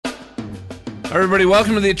Everybody,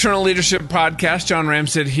 welcome to the Eternal Leadership Podcast. John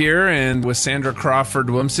Ramstead here, and with Sandra Crawford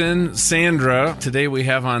Williamson. Sandra, today we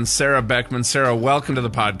have on Sarah Beckman. Sarah, welcome to the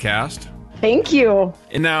podcast. Thank you.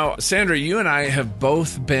 And now, Sandra, you and I have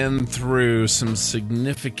both been through some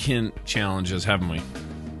significant challenges, haven't we?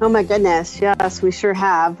 Oh my goodness, yes, we sure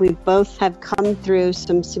have. We both have come through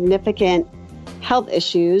some significant health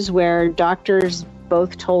issues where doctors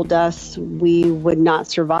both told us we would not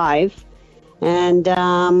survive. And,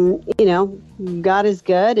 God is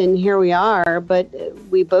good, and here we are. But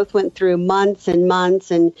we both went through months and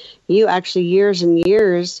months, and you actually years and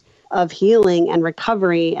years of healing and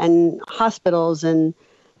recovery and hospitals and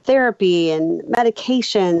therapy and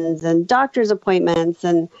medications and doctor's appointments.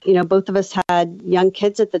 And, both of us had young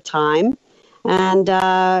kids at the time.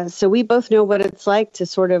 And so we both know what it's like to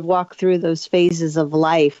sort of walk through those phases of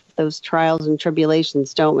life, those trials and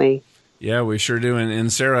tribulations, don't we? Yeah, we sure do.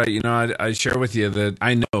 And Sarah, I share with you that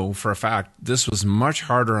I know for a fact this was much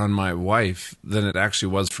harder on my wife than it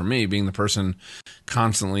actually was for me, being the person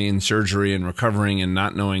constantly in surgery and recovering and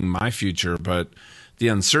not knowing my future, but the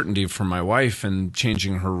uncertainty for my wife and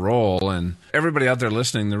changing her role. And everybody out there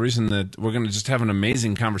listening, the reason that we're going to just have an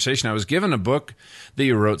amazing conversation, I was given a book that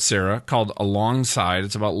you wrote, Sarah, called Alongside.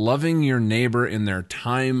 It's about loving your neighbor in their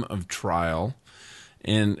time of trial.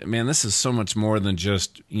 And man, this is so much more than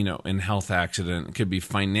just, in health accident. It could be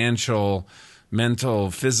financial, mental,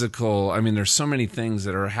 physical. I mean, there's so many things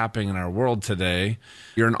that are happening in our world today.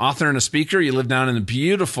 You're an author and a speaker. You live down in the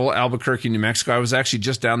beautiful Albuquerque, New Mexico. I was actually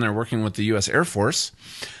just down there working with the U.S. Air Force.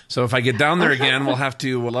 So if I get down there again, we'll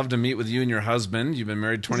love to meet with you and your husband. You've been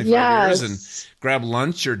married 25 years, and grab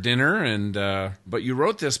lunch or dinner. And but you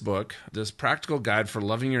wrote this book, this practical guide for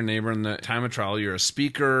loving your neighbor in the time of trial. You're a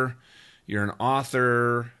speaker. You're an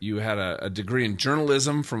author. You had a degree in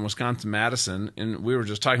journalism from Wisconsin-Madison, and we were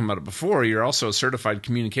just talking about it before. You're also a certified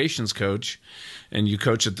communications coach, and you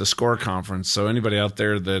coach at the SCORE conference. So anybody out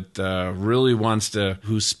there that really wants to,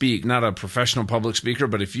 who speak, not a professional public speaker,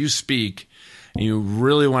 but if you speak and you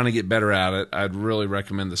really want to get better at it, I'd really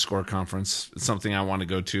recommend the SCORE conference. It's something I want to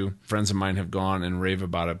go to. Friends of mine have gone and rave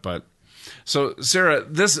about it, but so, Sarah,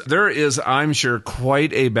 there is, I'm sure,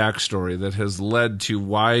 quite a backstory that has led to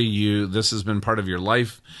why this has been part of your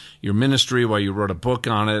life, your ministry, why you wrote a book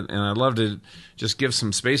on it. And I'd love to just give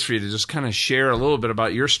some space for you to just kind of share a little bit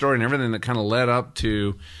about your story and everything that kind of led up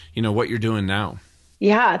to, what you're doing now.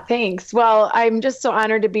 Yeah, thanks. Well, I'm just so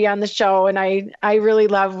honored to be on the show. And I really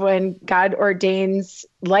love when God ordains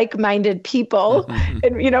like-minded people.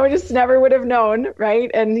 And, we just never would have known, right?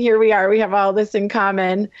 And here we are. We have all this in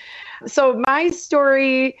common. So my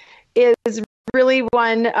story is really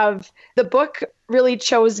one of, the book really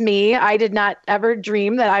chose me. I did not ever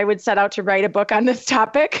dream that I would set out to write a book on this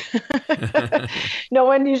topic. No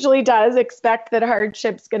one usually does expect that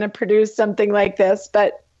hardship's going to produce something like this.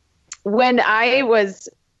 But when I was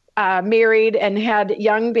married and had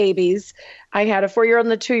young babies, I had a 4-year-old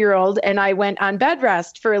and a 2-year-old, and I went on bed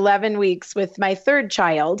rest for 11 weeks with my third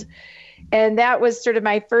child. And that was sort of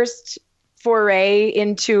my first foray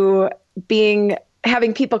into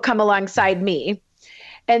having people come alongside me.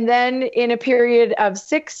 And then in a period of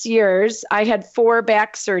 6 years, I had 4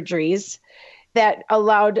 back surgeries that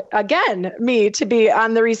allowed, again, me to be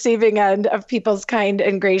on the receiving end of people's kind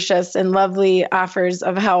and gracious and lovely offers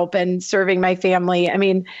of help and serving my family. I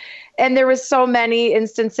mean, and there was so many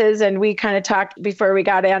instances, and we kind of talked before we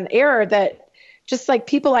got on air, that just like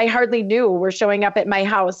people I hardly knew were showing up at my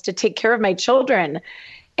house to take care of my children.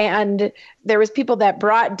 And there was people that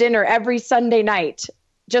brought dinner every Sunday night.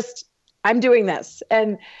 Just, I'm doing this.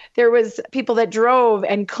 And there was people that drove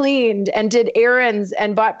and cleaned and did errands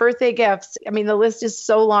and bought birthday gifts. I mean, the list is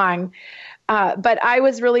so long. But I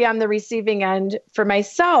was really on the receiving end for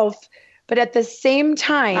myself. But at the same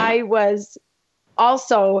time, I was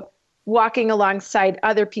also walking alongside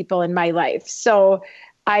other people in my life. So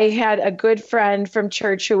I had a good friend from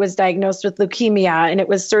church who was diagnosed with leukemia, and it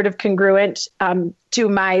was sort of congruent to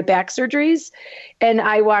my back surgeries. And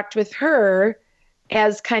I walked with her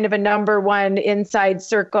as kind of a number one inside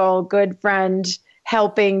circle, good friend,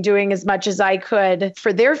 helping, doing as much as I could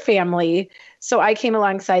for their family. So I came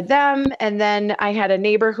alongside them. And then I had a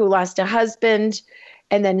neighbor who lost a husband,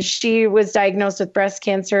 and then she was diagnosed with breast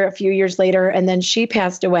cancer a few years later, and then she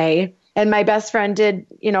passed away. And my best friend did,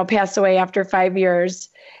 pass away after 5 years.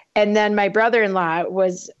 And then my brother-in-law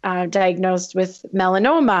was diagnosed with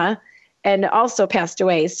melanoma and also passed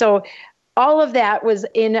away. So all of that was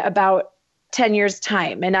in about 10 years'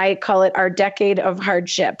 time. And I call it our decade of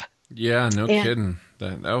hardship. Yeah, no kidding.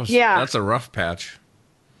 That's a rough patch.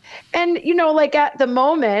 And, like at the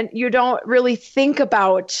moment, you don't really think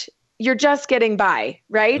about, you're just getting by,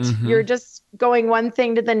 right? Mm-hmm. You're just going one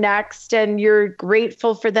thing to the next, and you're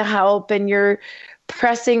grateful for the help, and you're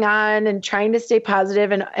pressing on and trying to stay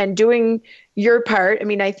positive and doing your part. I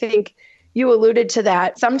mean, I think you alluded to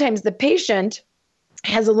that. Sometimes the patient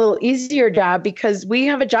has a little easier job because we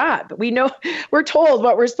have a job. We know, we're told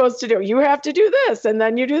what we're supposed to do. You have to do this, and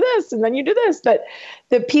then you do this, and then you do this. But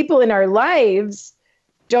the people in our lives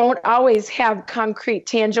don't always have concrete,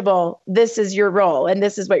 tangible, this is your role and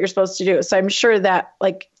this is what you're supposed to do. So I'm sure that,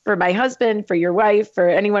 like, for my husband, for your wife, for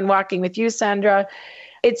anyone walking with you, Sandra,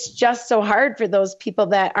 it's just so hard for those people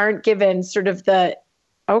that aren't given sort of the,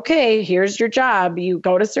 okay, here's your job. You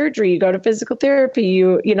go to surgery, you go to physical therapy,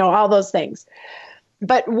 you know, all those things.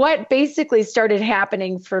 But what basically started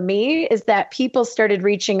happening for me is that people started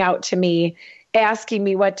reaching out to me, asking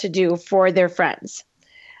me what to do for their friends.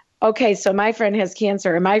 Okay, so my friend has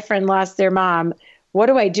cancer, or my friend lost their mom. What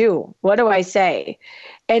do I do? What do I say?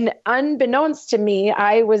 And unbeknownst to me,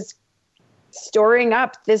 I was storing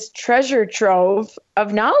up this treasure trove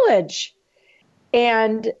of knowledge.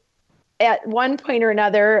 And at one point or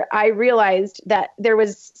another, I realized that there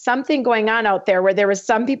was something going on out there where there was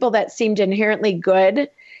some people that seemed inherently good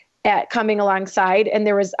at coming alongside, and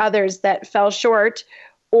there was others that fell short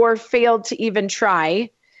or failed to even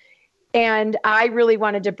try. And I really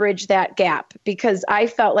wanted to bridge that gap because I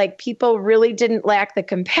felt like people really didn't lack the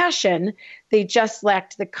compassion. They just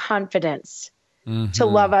lacked the confidence to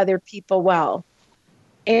love other people well.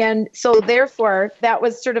 And so therefore, that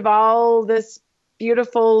was sort of all this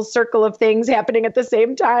beautiful circle of things happening at the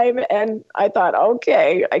same time. And I thought,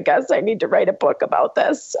 okay, I guess I need to write a book about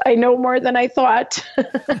this. I know more than I thought.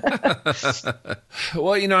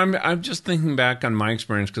 Well, you know, I'm just thinking back on my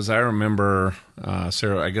experience because I remember,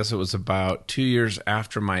 Sarah, I guess it was about 2 years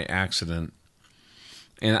after my accident,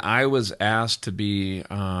 and I was asked to be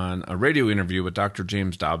on a radio interview with Dr.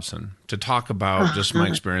 James Dobson to talk about just my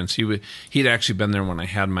experience. He'd actually been there when I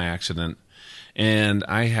had my accident. And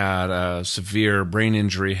I had a severe brain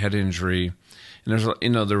injury, head injury,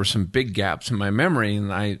 and there were some big gaps in my memory.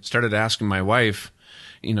 And I started asking my wife,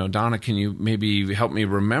 Donna, can you maybe help me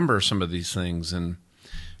remember some of these things? And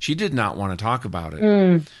she did not want to talk about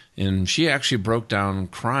it. And she actually broke down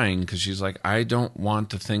crying because she's like, I don't want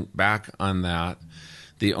to think back on that.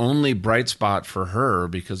 The only bright spot for her,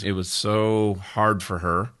 because it was so hard for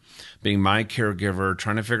her, being my caregiver,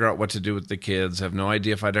 trying to figure out what to do with the kids, have no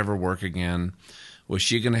idea if I'd ever work again. Was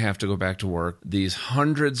she going to have to go back to work? These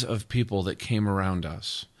hundreds of people that came around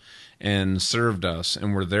us and served us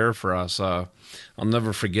and were there for us. I'll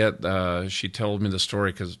never forget, she told me the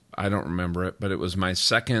story because I don't remember it, but it was my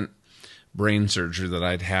second brain surgery that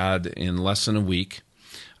I'd had in less than a week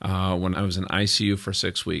when I was in ICU for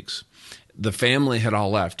 6 weeks. The family had all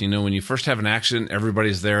left. When you first have an accident,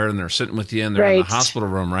 everybody's there and they're sitting with you and they're in the hospital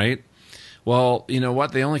room, right? Well, you know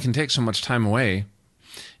what? They only can take so much time away.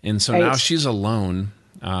 And so now she's alone.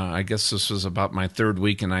 I guess this was about my third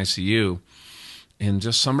week in ICU. And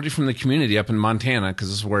just somebody from the community up in Montana, because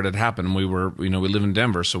this is where it had happened. We live in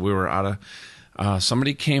Denver, so we were out of,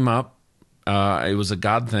 somebody came up. It was a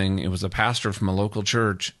God thing. It was a pastor from a local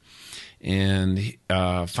church. And he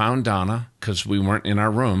found Donna because we weren't in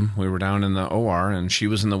our room. We were down in the OR, and she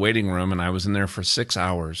was in the waiting room, and I was in there for 6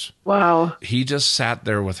 hours. Wow. He just sat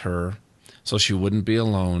there with her so she wouldn't be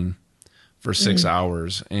alone for 6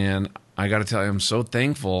 hours. And I got to tell you, I'm so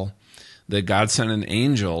thankful that God sent an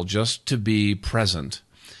angel just to be present.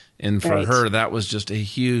 And for her, that was just a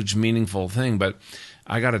huge, meaningful thing. But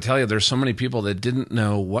I got to tell you, there's so many people that didn't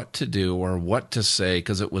know what to do or what to say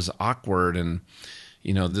because it was awkward. And,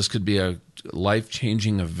 this could be a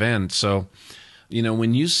life-changing event. So,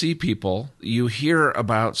 when you see people, you hear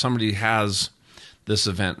about somebody has this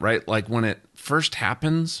event, right? Like when it first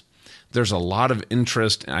happens, there's a lot of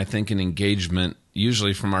interest, I think, in engagement,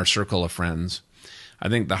 usually from our circle of friends. I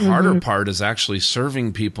think the harder part is actually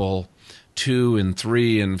serving people 2 and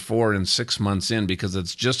 3 and 4 and 6 months in, because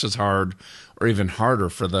it's just as hard or even harder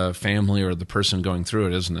for the family or the person going through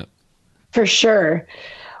it, isn't it? For sure.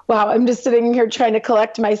 Wow, I'm just sitting here trying to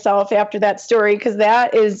collect myself after that story, because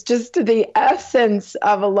that is just the essence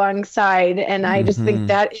of alongside. And I just think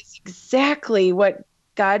that is exactly what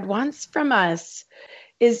God wants from us,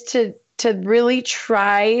 is to really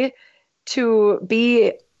try to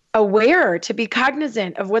be aware, to be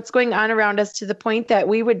cognizant of what's going on around us, to the point that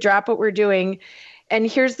we would drop what we're doing. And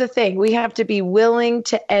here's the thing, we have to be willing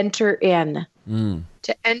to enter in,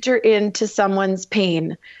 to enter into someone's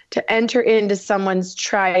pain, to enter into someone's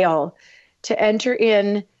trial, to enter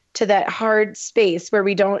in to that hard space where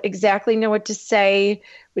we don't exactly know what to say.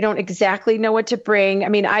 We don't exactly know what to bring. I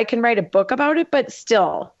mean, I can write a book about it, but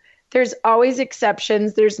still, There's always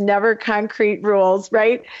exceptions. There's never concrete rules,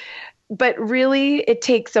 right? But really, it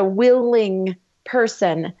takes a willing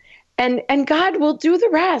person. And God will do the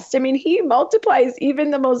rest. I mean, he multiplies even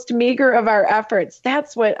the most meager of our efforts.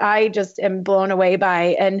 That's what I just am blown away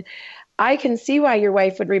by. And I can see why your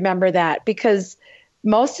wife would remember that, because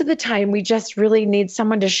most of the time we just really need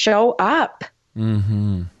someone to show up.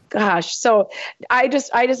 Mm-hmm. Gosh. So I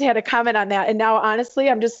just had a comment on that. And now, honestly,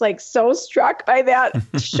 I'm just like so struck by that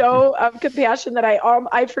show of compassion that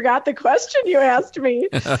I forgot the question you asked me.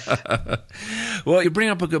 Well, you bring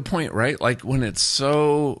up a good point, right? Like when it's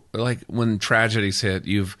so, like when tragedies hit,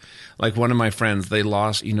 like one of my friends, they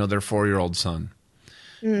lost, their 4-year-old son.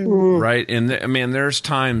 Right. And I mean, there's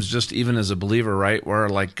times just even as a believer, right, where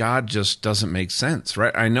like God just doesn't make sense,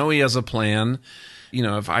 right? I know he has a plan.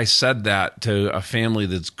 If I said that to a family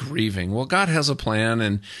that's grieving, well, God has a plan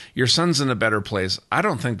and your son's in a better place. I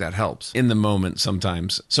don't think that helps in the moment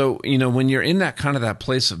sometimes. So, when you're in that kind of that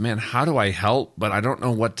place of, man, how do I help? But I don't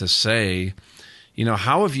know what to say.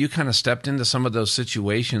 How have you kind of stepped into some of those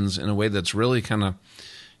situations in a way that's really kind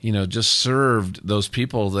of, just served those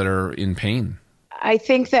people that are in pain? I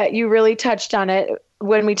think that you really touched on it.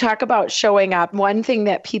 When we talk about showing up, one thing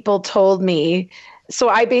that people told me, so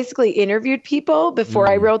I basically interviewed people before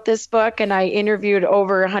I wrote this book, and I interviewed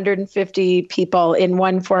over 150 people in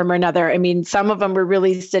one form or another. I mean, some of them were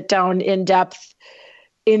really sit down, in-depth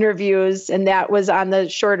interviews, and that was on the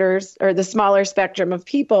shorter or the smaller spectrum of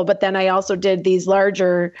people. But then I also did these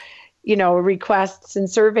larger, requests and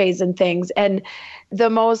surveys and things. And the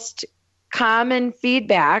most common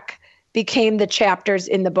feedback became the chapters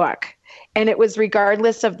in the book. And it was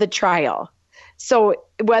regardless of the trial. So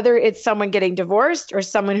whether it's someone getting divorced or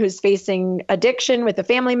someone who's facing addiction with a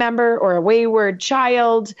family member or a wayward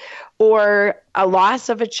child or a loss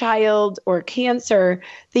of a child or cancer,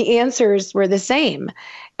 the answers were the same.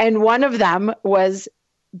 And one of them was,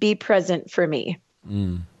 be present for me.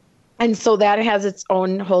 And so that has its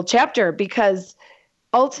own whole chapter, because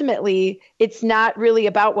ultimately it's not really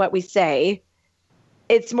about what we say.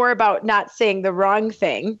 It's more about not saying the wrong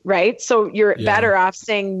thing, right? So you're better off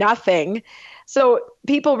saying nothing. So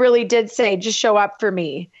people really did say, just show up for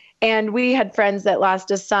me. And we had friends that lost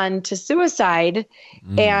a son to suicide,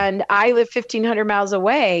 and I live 1,500 miles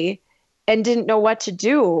away and didn't know what to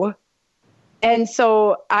do. And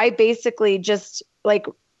so I basically just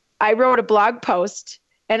I wrote a blog post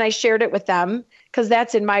and I shared it with them because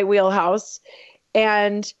that's in my wheelhouse.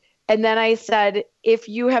 And then I said, if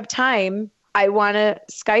you have time, I want to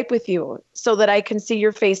Skype with you so that I can see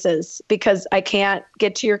your faces, because I can't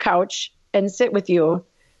get to your couch and sit with you.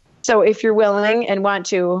 So if you're willing and want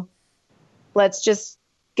to, let's just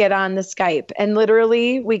get on the Skype. And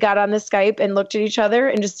literally we got on the Skype and looked at each other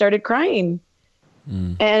and just started crying.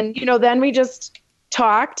 And, then we just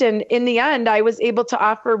talked. And in the end, I was able to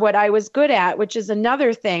offer what I was good at, which is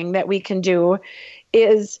another thing that we can do,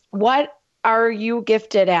 is what are you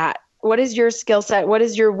gifted at? What is your skill set? What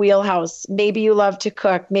is your wheelhouse? Maybe you love to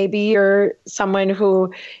cook. Maybe you're someone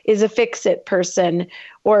who is a fix-it person,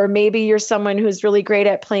 or maybe you're someone who's really great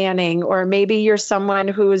at planning, or maybe you're someone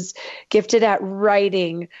who's gifted at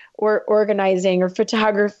writing or organizing or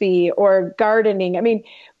photography or gardening. I mean,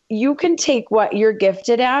 you can take what you're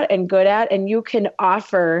gifted at and good at, and you can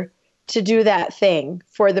offer to do that thing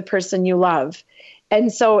for the person you love.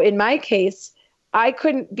 And so in my case, I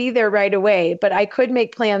couldn't be there right away, but I could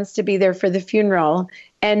make plans to be there for the funeral.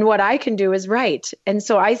 And what I can do is write. And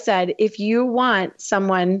so I said, if you want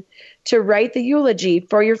someone to write the eulogy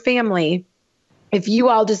for your family, if you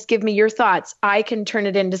all just give me your thoughts, I can turn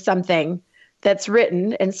it into something that's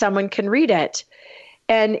written and someone can read it.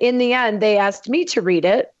 And in the end, they asked me to read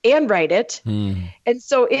it and write it. And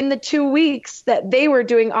so in the 2 weeks that they were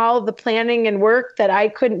doing all of the planning and work that I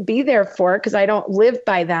couldn't be there for because I don't live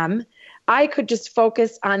by them, I could just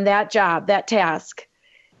focus on that job, that task.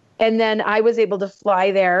 And then I was able to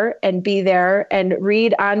fly there and be there and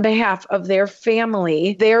read on behalf of their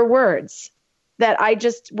family, their words that I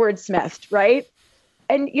just wordsmithed, right?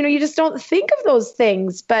 And, you just don't think of those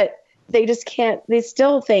things, but they just can't, they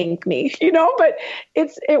still thank me, but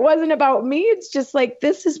it wasn't about me. It's just like,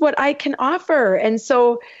 this is what I can offer. And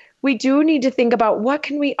so we do need to think about what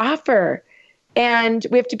can we offer, and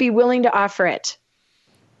we have to be willing to offer it.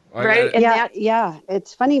 Right. And yeah.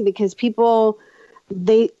 It's funny because people,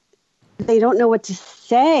 they don't know what to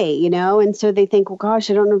say, and so they think, well,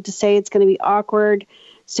 gosh, I don't know what to say. It's going to be awkward.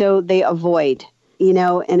 So they avoid, in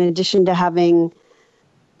addition to having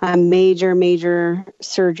a major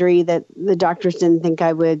surgery that the doctors didn't think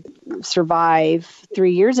I would survive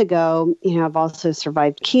 3 years ago. I've also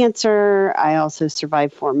survived cancer. I also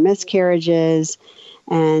survived 4 miscarriages.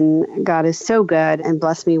 And God is so good and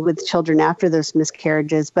blessed me with children after those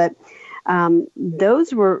miscarriages. But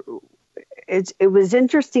those were, it was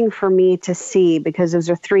interesting for me to see, because those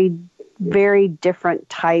are three very different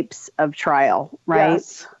types of trial, right?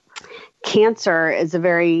 Yes. Cancer is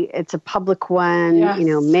it's a public one.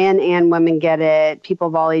 Yes. Men and women get it. People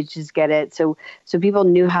of all ages get it. So people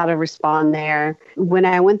knew how to respond there. When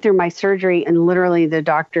I went through my surgery, and literally the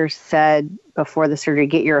doctor said before the surgery,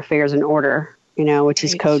 get your affairs in order, which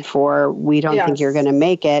is code for, we don't think you're going to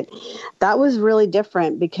make it. That was really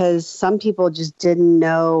different, because some people just didn't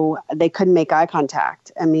know, they couldn't make eye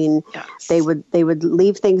contact. I mean, they would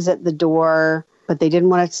leave things at the door, but they didn't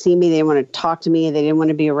want to see me. They didn't want to talk to me. They didn't want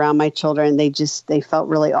to be around my children. They felt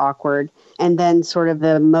really awkward. And then sort of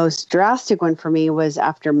the most drastic one for me was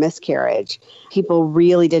after miscarriage. People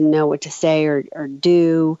really didn't know what to say or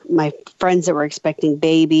do. My friends that were expecting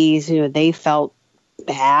babies, they felt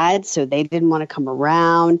bad, so they didn't want to come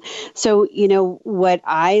around. So, what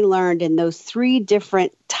I learned in those three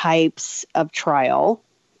different types of trial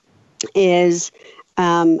is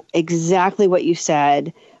exactly what you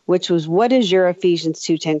said, which was, what is your Ephesians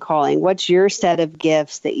 2:10 calling? What's your set of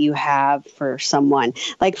gifts that you have for someone?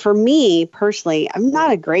 Like for me personally, I'm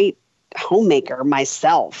not a great homemaker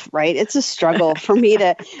myself, right? It's a struggle for me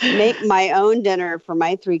to make my own dinner for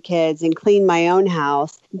my three kids and clean my own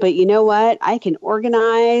house. But you know what? I can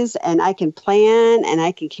organize and I can plan and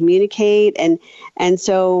I can communicate. And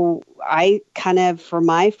so I kind of, for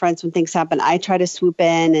my friends, when things happen, I try to swoop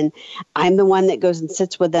in, and I'm the one that goes and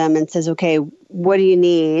sits with them and says, okay, what do you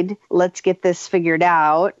need? Let's get this figured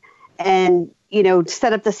out. And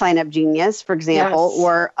set up the Sign Up Genius, for example,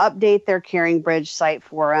 or update their Caring Bridge site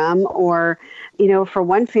for them. Or, for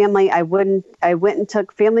one family, I went and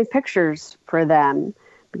took family pictures for them,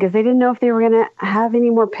 because they didn't know if they were going to have any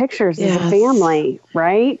more pictures as a family,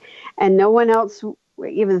 right? And no one else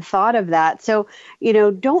even thought of that. So,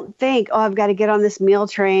 don't think, I've got to get on this meal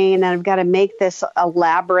train and I've got to make this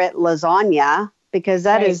elaborate lasagna, because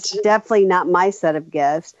that is definitely not my set of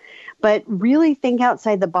gifts. But really think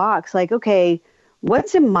outside the box, like, okay,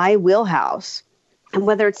 what's in my wheelhouse? And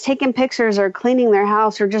whether it's taking pictures or cleaning their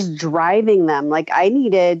house or just driving them. Like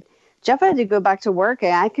Jeff had to go back to work,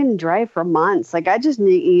 and I couldn't drive for months. Like I just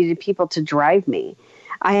needed people to drive me.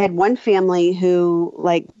 I had one family who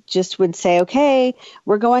just would say, okay,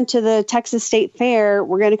 we're going to the Texas State Fair.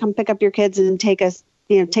 We're going to come pick up your kids and take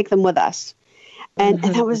them with us. And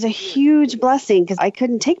that was a huge blessing, because I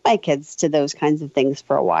couldn't take my kids to those kinds of things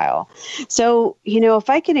for a while. So, if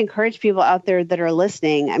I can encourage people out there that are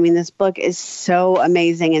listening, I mean, this book is so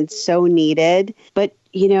amazing and so needed, but,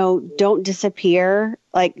 don't disappear.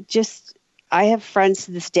 I have friends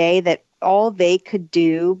to this day that all they could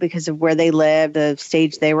do, because of where they lived, the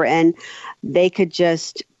stage they were in, they could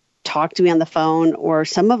just talk to me on the phone, or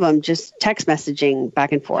some of them just text messaging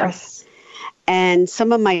back and forth. Yes. And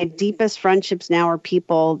some of my deepest friendships now are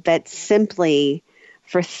people that simply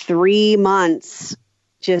for 3 months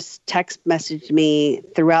just text messaged me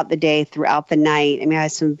throughout the day, throughout the night. I mean, I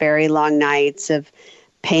had some very long nights of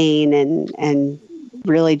pain and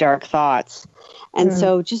really dark thoughts. And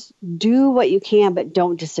so just do what you can, but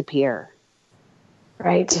don't disappear.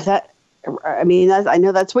 Right. I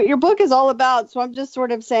know that's what your book is all about. So I'm just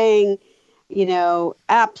sort of saying,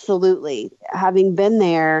 absolutely. Having been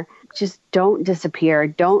there, just don't disappear.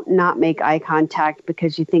 Don't not make eye contact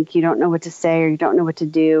because you think you don't know what to say or you don't know what to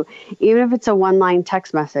do. Even if it's a one-line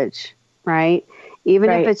text message, right? Even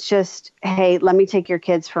if it's just, hey, let me take your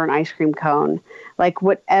kids for an ice cream cone. Like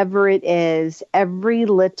whatever it is, every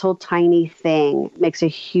little tiny thing makes a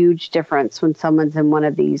huge difference when someone's in one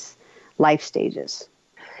of these life stages.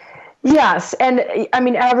 Yes. And I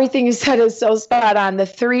mean, everything you said is so spot on. The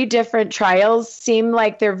three different trials seem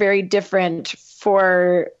like they're very different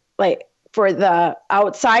for the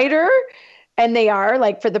outsider. And they are,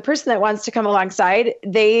 like, for the person that wants to come alongside,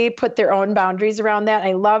 they put their own boundaries around that.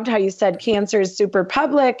 I loved how you said cancer is super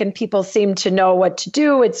public and people seem to know what to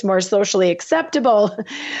do. It's more socially acceptable.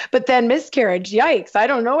 But then miscarriage, yikes, I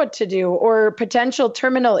don't know what to do. Or potential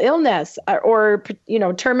terminal illness or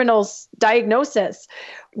terminal diagnosis.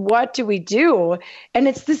 What do we do? And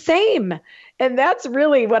it's the same. And that's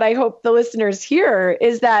really what I hope the listeners hear,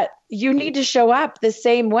 is that you need to show up the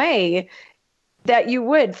same way that you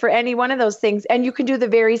would for any one of those things. And you can do the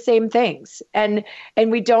very same things. And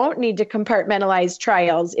we don't need to compartmentalize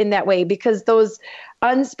trials in that way, because those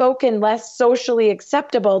unspoken, less socially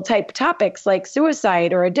acceptable type topics like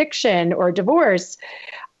suicide or addiction or divorce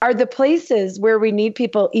are the places where we need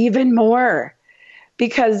people even more,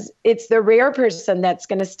 because it's the rare person that's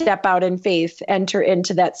going to step out in faith, enter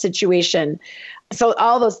into that situation. So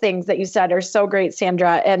all those things that you said are so great,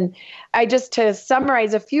 Sandra. And I just, to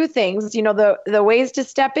summarize a few things, the ways to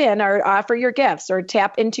step in are offer your gifts or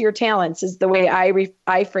tap into your talents is the way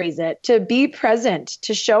I phrase it. To be present,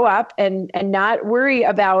 to show up and not worry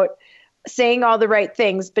about saying all the right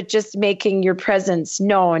things, but just making your presence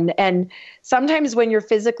known. And sometimes when you're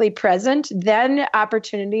physically present, then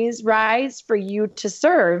opportunities rise for you to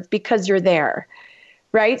serve because you're there.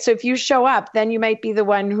 Right? So if you show up, then you might be the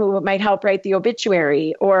one who might help write the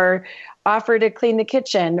obituary or offer to clean the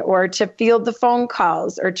kitchen or to field the phone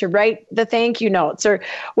calls or to write the thank you notes or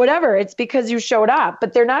whatever. It's because you showed up,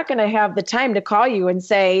 but they're not going to have the time to call you and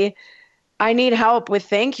say, I need help with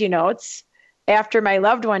thank you notes after my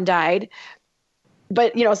loved one died.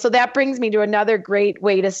 But, so that brings me to another great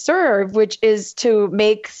way to serve, which is to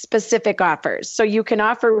make specific offers. So you can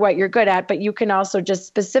offer what you're good at, but you can also just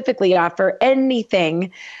specifically offer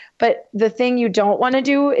anything. But the thing you don't want to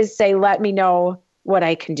do is say, let me know what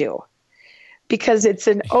I can do. Because it's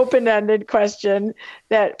an open-ended question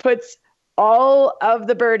that puts all of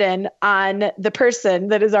the burden on the person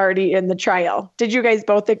that is already in the trial. Did you guys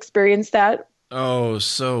both experience that? Oh,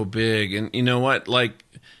 so big. And you know what? Like,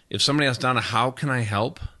 if somebody asks Donna, how can I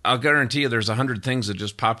help? I'll guarantee you there's 100 things that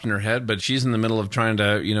just popped in her head, but she's in the middle of trying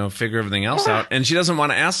to, figure everything else out. And she doesn't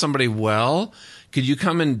want to ask somebody, well, could you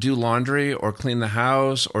come and do laundry or clean the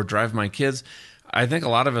house or drive my kids? I think a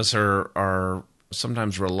lot of us are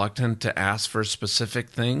sometimes reluctant to ask for specific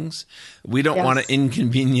things. We don't want to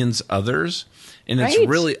inconvenience others. And it's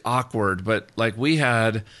really awkward. But like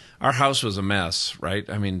our house was a mess, right?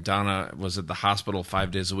 I mean, Donna was at the hospital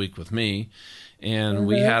 5 days a week with me. And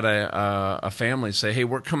we had a family say, hey,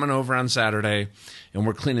 we're coming over on Saturday, and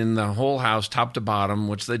we're cleaning the whole house top to bottom,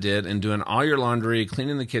 which they did, and doing all your laundry,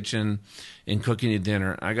 cleaning the kitchen, and cooking you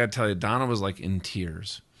dinner. I got to tell you, Donna was like in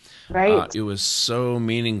tears. Right. It was so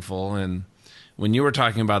meaningful. And when you were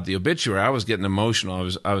talking about the obituary, I was getting emotional.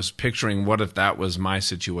 I was picturing what if that was my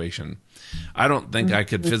situation. I don't think I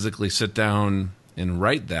could physically sit down and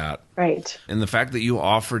write that. Right. And the fact that you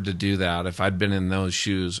offered to do that, if I'd been in those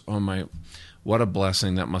shoes, what a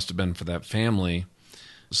blessing that must have been for that family.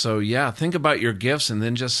 So yeah, think about your gifts and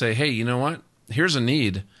then just say, hey, you know what? Here's a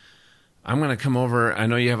need. I'm going to come over. I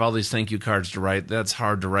know you have all these thank you cards to write. That's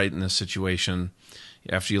hard to write in this situation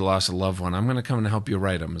after you lost a loved one. I'm going to come and help you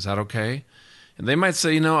write them. Is that okay? And they might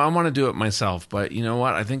say, I want to do it myself. But you know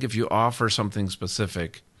what? I think if you offer something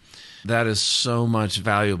specific, that is so much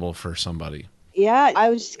valuable for somebody. Yeah,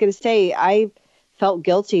 I was just going to say, I felt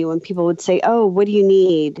guilty when people would say, oh, what do you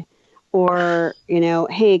need? Or,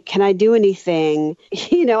 hey, can I do anything?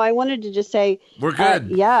 I wanted to just say, we're good.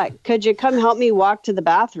 Yeah. Could you come help me walk to the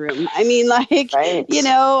bathroom? I mean,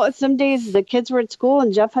 right. Some days the kids were at school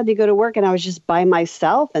and Jeff had to go to work and I was just by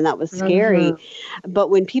myself and that was scary. But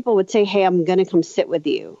when people would say, hey, I'm going to come sit with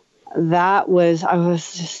you, I was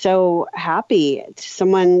just so happy.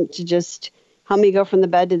 Someone to just help me go from the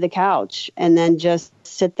bed to the couch and then just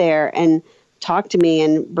sit there and talk to me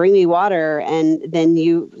and bring me water. And then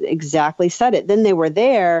you exactly said it. Then they were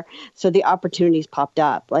there. So the opportunities popped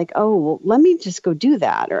up like, oh, well, let me just go do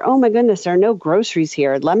that. Or, oh my goodness, there are no groceries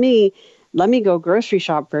here. Let me go grocery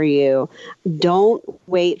shop for you. Don't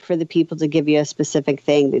wait for the people to give you a specific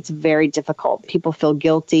thing. It's very difficult. People feel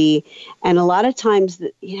guilty. And a lot of times,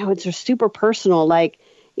 it's just super personal. Like,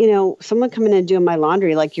 someone coming in and doing my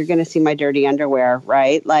laundry, like you're going to see my dirty underwear,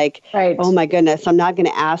 right? Like, right. Oh my goodness, I'm not going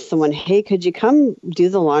to ask someone, hey, could you come do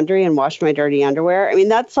the laundry and wash my dirty underwear? I mean,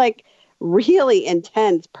 that's like really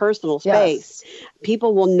intense personal space. Yes.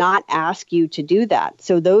 People will not ask you to do that.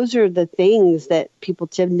 So those are the things that people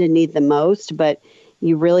tend to need the most, but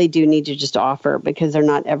you really do need to just offer because they're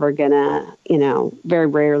not ever going to, very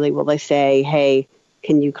rarely will they say, hey,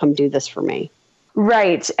 can you come do this for me?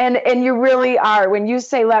 Right. And you really are. When you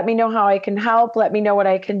say, let me know how I can help, let me know what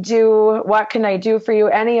I can do, what can I do for you,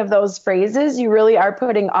 any of those phrases, you really are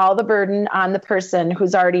putting all the burden on the person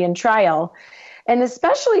who's already in trial. And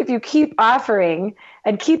especially if you keep offering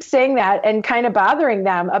and keep saying that and kind of bothering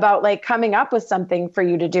them about like coming up with something for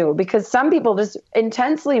you to do, because some people just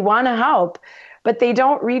intensely want to help, but they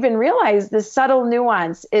don't even realize the subtle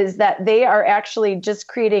nuance is that they are actually just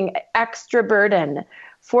creating extra burden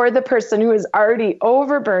for the person who is already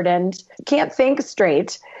overburdened, can't think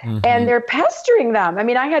straight, and they're pestering them. I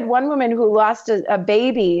mean, I had one woman who lost a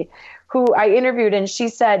baby who I interviewed, and she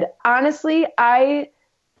said, honestly, I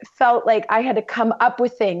felt like I had to come up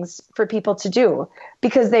with things for people to do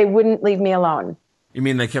because they wouldn't leave me alone. You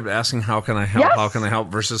mean they kept asking, how can I help? Yes. How can I help?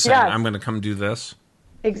 Versus saying, I'm going to come do this?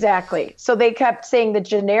 Exactly. So they kept saying the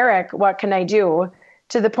generic, what can I do?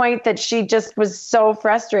 to the point that she just was so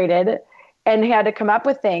frustrated and had to come up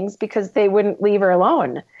with things because they wouldn't leave her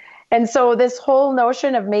alone. And so this whole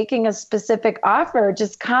notion of making a specific offer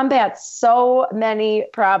just combats so many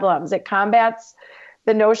problems. It combats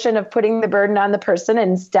the notion of putting the burden on the person.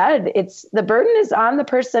 Instead, the burden is on the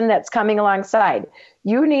person that's coming alongside.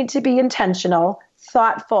 You need to be intentional,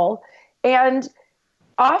 thoughtful, and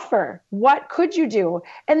offer. What could you do?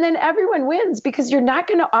 And then everyone wins, because you're not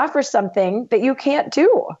going to offer something that you can't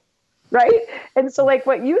do, right? And so like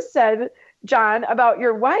what you said, John, about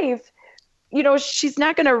your wife, she's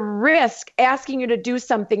not going to risk asking you to do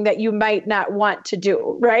something that you might not want to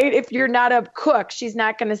do, right? If you're not a cook, she's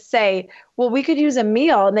not going to say, well, we could use a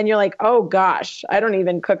meal. And then you're like, oh gosh, I don't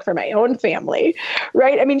even cook for my own family,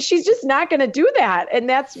 right? I mean, she's just not going to do that. And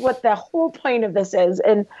that's what the whole point of this is.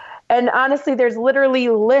 And honestly, there's literally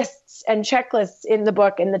lists and checklists in the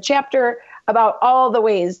book, in the chapter, about all the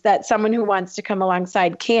ways that someone who wants to come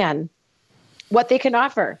alongside what they can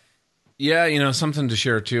offer. Yeah, something to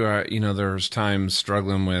share too. There's times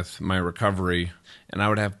struggling with my recovery, and I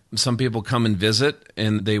would have some people come and visit,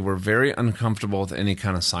 and they were very uncomfortable with any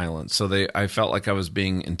kind of silence. So I felt like I was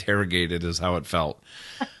being interrogated, is how it felt.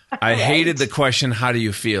 I hated the question, how do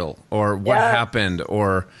you feel? Or what happened?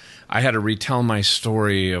 Or I had to retell my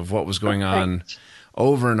story of what was going on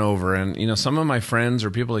over and over. And, some of my friends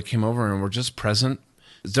or people that came over and were just present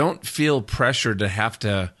don't feel pressured to have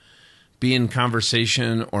to be in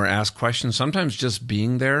conversation or ask questions. Sometimes just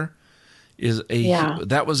being there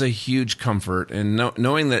that was a huge comfort. And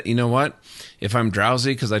knowing that, if I'm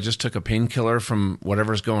drowsy because I just took a painkiller from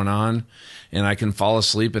whatever's going on, and I can fall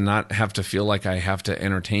asleep and not have to feel like I have to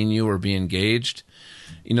entertain you or be engaged.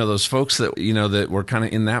 Those folks that, that were kind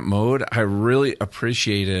of in that mode, I really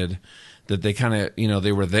appreciated that they kind of,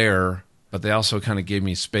 they were there, but they also kind of gave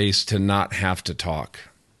me space to not have to talk.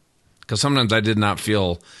 Because sometimes I did not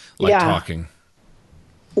feel like talking.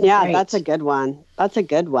 Yeah, right. That's a good one. That's a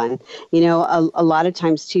good one. A lot of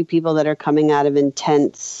times too, people that are coming out of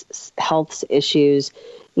intense health issues,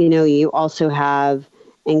 you also have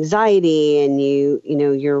anxiety, and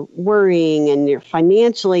you're worrying, and you're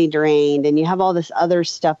financially drained, and you have all this other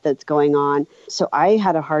stuff that's going on. So I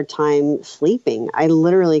had a hard time sleeping. I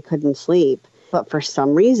literally couldn't sleep. But for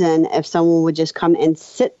some reason, if someone would just come and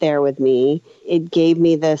sit there with me, it gave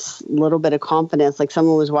me this little bit of confidence, like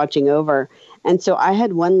someone was watching over. And so I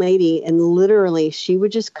had one lady, and literally she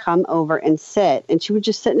would just come over and sit, and she would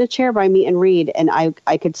just sit in a chair by me and read, and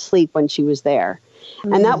I could sleep when she was there.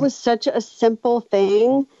 Mm. And that was such a simple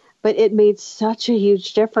thing, but it made such a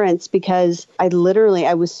huge difference, because I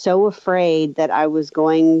was so afraid that I was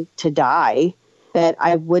going to die that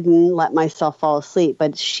I wouldn't let myself fall asleep.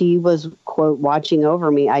 But she was, quote, watching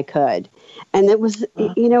over me. I could. And it was,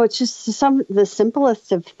 it's just the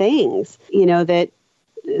simplest of things, that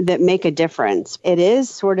make a difference. It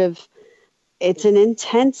is it's an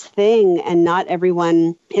intense thing, and not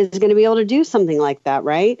everyone is going to be able to do something like that,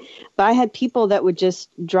 right? But I had people that would just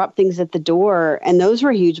drop things at the door, and those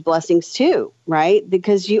were huge blessings too, right?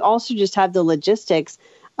 Because you also just have the logistics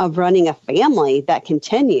of running a family that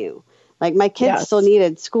continue. Like my kids still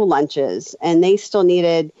needed school lunches, and they still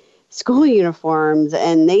needed school uniforms,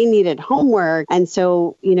 and they needed homework. And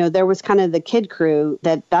so, there was kind of the kid crew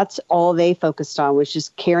that's all they focused on, was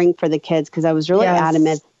just caring for the kids. Because I was really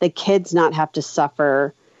adamant the kids not have to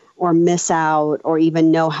suffer or miss out or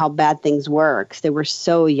even know how bad things were, because they were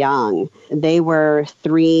so young. They were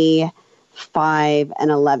 3, 5, and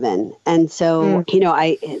 11. And so,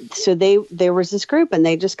 there was this group, and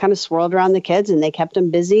they just kind of swirled around the kids, and they kept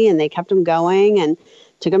them busy, and they kept them going, and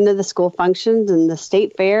took them to the school functions and the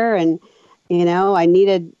state fair. And,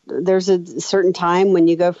 there's a certain time when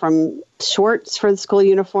you go from shorts for the school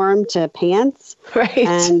uniform to pants. Right.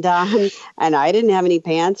 And I didn't have any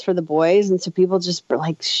pants for the boys. And so people just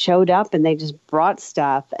showed up, and they just brought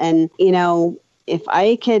stuff. And, if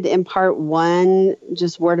I could impart one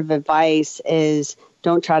just word of advice, is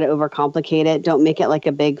don't try to overcomplicate it. Don't make it like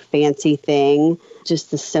a big fancy thing.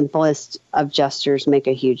 Just the simplest of gestures make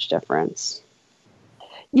a huge difference.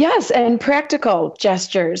 Yes, and practical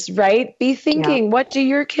gestures, right? Be thinking, what do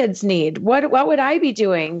your kids need? What would I be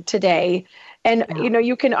doing today? And,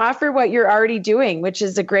 you can offer what you're already doing, which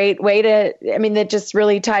is a great way that just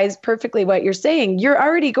really ties perfectly what you're saying. You're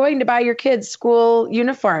already going to buy your kids school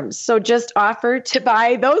uniforms. So just offer to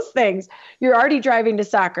buy those things. You're already driving to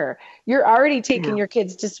soccer. You're already taking your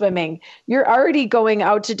kids to swimming. You're already going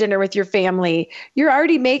out to dinner with your family. You're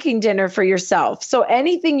already making dinner for yourself. So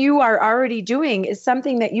anything you are already doing is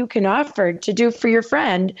something that you can offer to do for your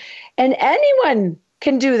friend. And anyone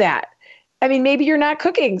can do that. I mean, maybe you're not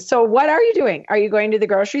cooking. So what are you doing? Are you going to the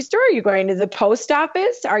grocery store? Are you going to the post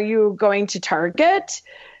office? Are you going to Target?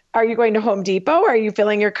 Are you going to Home Depot? Are you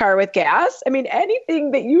filling your car with gas? I mean,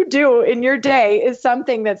 anything that you do in your day is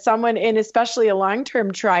something that someone in especially a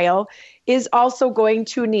long-term trial is also going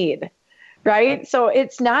to need. Right? So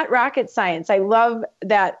it's not rocket science. I love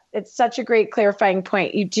that. It's such a great clarifying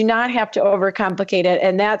point. You do not have to overcomplicate it.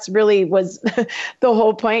 And that's really was the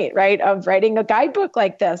whole point, right, of writing a guidebook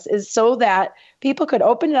like this, is so that people could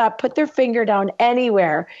open it up, put their finger down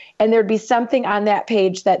anywhere, and there'd be something on that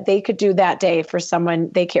page that they could do that day for someone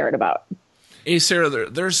they cared about. Hey, Sarah,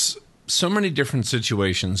 there's so many different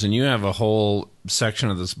situations, and you have a whole section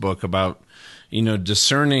of this book about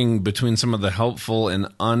discerning between some of the helpful and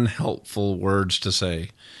unhelpful words to say.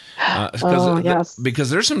 Because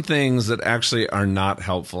there's some things that actually are not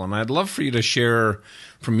helpful. And I'd love for you to share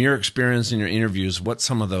from your experience in your interviews what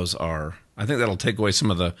some of those are. I think that'll take away some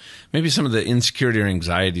of the insecurity or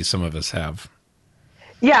anxiety some of us have.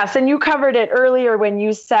 Yes, and you covered it earlier when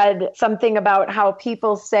you said something about how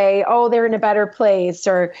people say, oh, they're in a better place.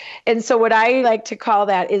 And so what I like to call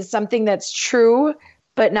that is something that's true,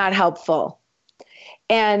 but not helpful.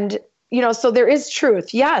 And, so there is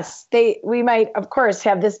truth. Yes, we might, of course,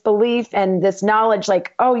 have this belief and this knowledge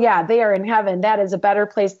like, oh, yeah, they are in heaven. That is a better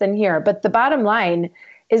place than here. But the bottom line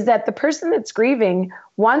is that the person that's grieving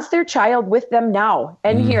wants their child with them now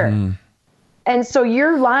and here. And so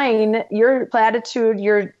your line, your platitude,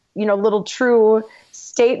 your, little true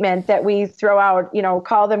statement that we throw out,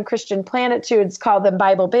 call them Christian platitudes, call them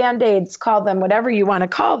Bible Band-Aids, call them whatever you want to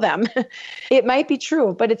call them. It might be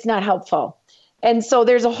true, but it's not helpful. And so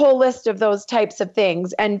there's a whole list of those types of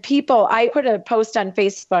things. And I put a post on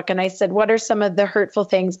Facebook and I said, what are some of the hurtful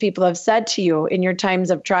things people have said to you in your times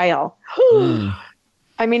of trial?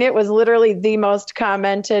 I mean, it was literally the most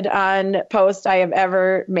commented on post I have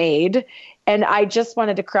ever made. And I just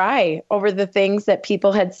wanted to cry over the things that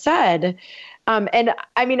people had said. And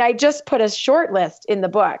I mean, I just put a short list in the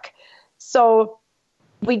book. So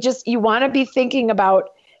you want to be thinking about,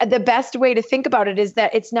 the best way to think about it is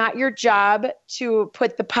that it's not your job to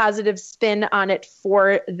put the positive spin on it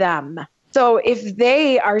for them. So if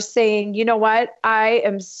they are saying, you know what, I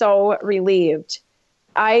am so relieved.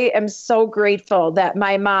 I am so grateful that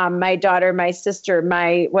my mom, my daughter, my sister,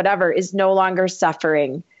 my whatever is no longer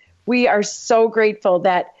suffering. We are so grateful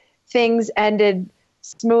that things ended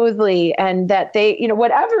smoothly and that they,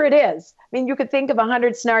 whatever it is. I mean, you could think of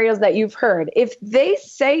 100 scenarios that you've heard. If they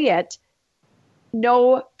say it,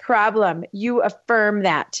 no problem. You affirm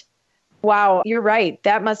that. Wow, you're right.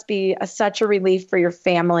 That must be such a relief for your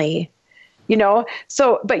family.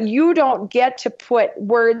 So, but you don't get to put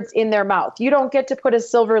words in their mouth. You don't get to put a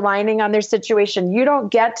silver lining on their situation. You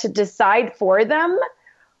don't get to decide for them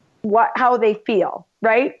how they feel,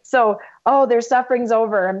 right? So, oh, their suffering's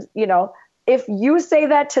over. If you say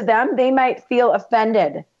that to them, they might feel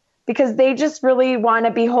offended because they just really want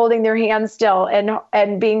to be holding their hands still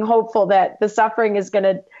and being hopeful that the suffering is going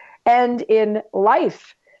to end in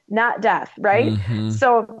life, not death, right?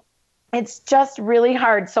 So it's just really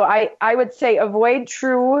hard. So I would say avoid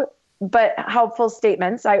true but helpful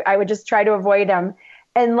statements. I would just try to avoid them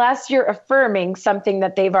unless you're affirming something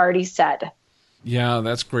that they've already said. Yeah,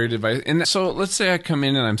 that's great advice. And so let's say I come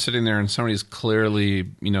in and I'm sitting there and somebody's clearly,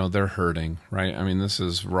 they're hurting, right? I mean, this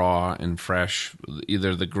is raw and fresh,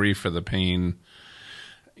 either the grief or the pain.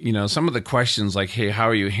 Some of the questions like, hey, how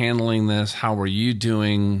are you handling this? How are you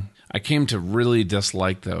doing? I came to really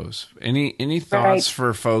dislike those. Any thoughts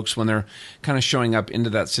for folks when they're kind of showing up into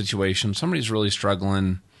that situation? Somebody's really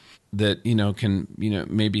struggling that, can,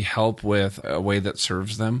 maybe help with a way that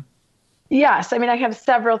serves them? Yes. I mean, I have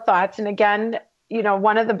several thoughts. And again,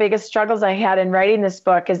 one of the biggest struggles I had in writing this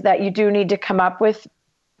book is that you do need to come up with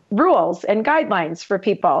rules and guidelines for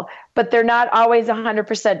people, but they're not always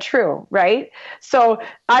 100% true, right? So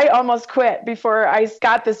I almost quit before I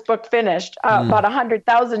got this book finished about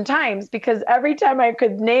 100,000 times, because every time I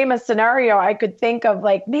could name a scenario, I could think of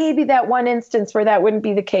like maybe that one instance where that wouldn't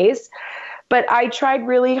be the case. But I tried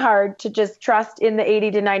really hard to just trust in the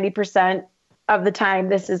 80 to 90% of the time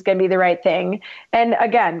this is going to be the right thing. And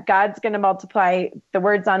again, God's going to multiply the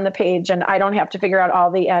words on the page and I don't have to figure out all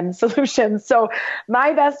the end solutions. So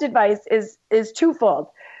my best advice is twofold.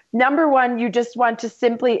 Number one, you just want to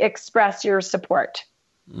simply express your support.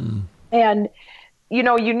 And,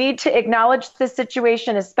 you need to acknowledge the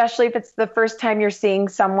situation, especially if it's the first time you're seeing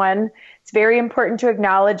someone. It's very important to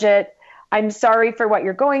acknowledge it. I'm sorry for what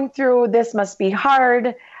you're going through. This must be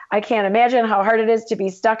hard. I can't imagine how hard it is to be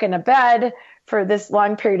stuck in a bed for this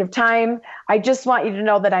long period of time. I just want you to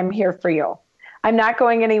know that I'm here for you. I'm not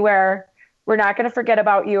going anywhere. We're not going to forget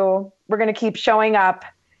about you. We're going to keep showing up.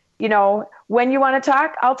 You know, when you want to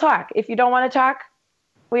talk, I'll talk. If you don't want to talk,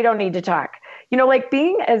 we don't need to talk. You know, like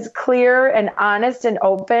being as clear and honest and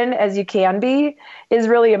open as you can be is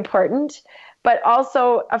really important, but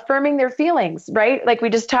also affirming their feelings, right? Like we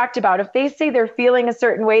just talked about, if they say they're feeling a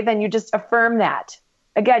certain way, then you just affirm that.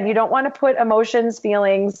 Again, you don't want to put emotions,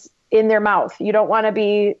 feelings in their mouth. You don't want to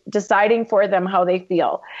be deciding for them how they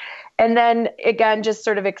feel. And then again, just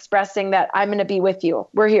sort of expressing that I'm going to be with you.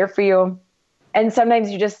 We're here for you. And sometimes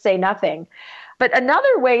you just say nothing. But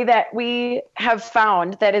another way that we have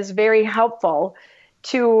found that is very helpful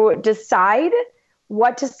to decide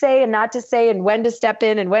what to say and not to say and when to step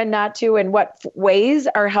in and when not to and what ways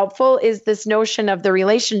are helpful is this notion of the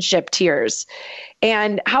relationship tiers.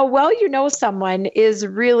 And how well you know someone is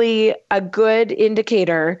really a good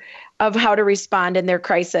indicator of how to respond in their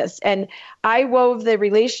crisis. And I wove the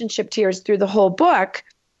relationship tiers through the whole book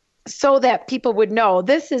so that people would know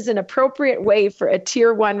this is an appropriate way for a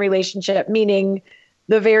tier 1 relationship, meaning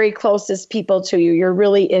the very closest people to you, your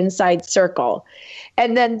really inside circle.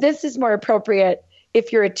 And then this is more appropriate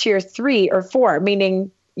if you're a tier 3 or 4,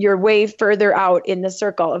 meaning you're way further out in the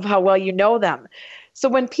circle of how well you know them. So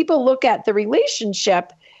when people look at the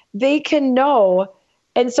relationship, they can know.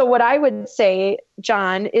 And so what I would say,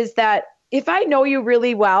 John, is that if I know you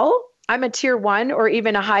really well, I'm a tier 1 or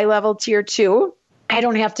even a high level tier 2. I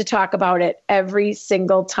don't have to talk about it every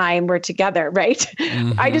single time we're together, right?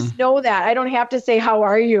 Mm-hmm. I just know that. I don't have to say, how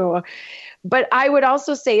are you? But I would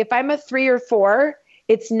also say if I'm a 3 or 4,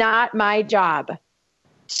 it's not my job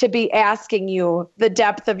to be asking you the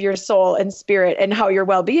depth of your soul and spirit and how your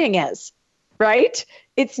well-being is, right?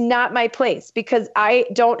 It's not my place because I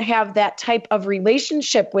don't have that type of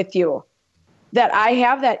relationship with you, that I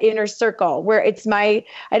have that inner circle where I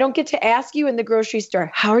don't get to ask you in the grocery store,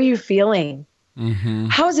 how are you feeling? Mm-hmm.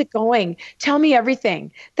 How's it going? Tell me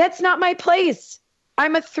everything. That's not my place.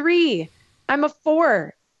 I'm a 3. I'm a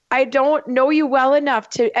 4. I don't know you well enough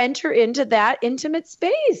to enter into that intimate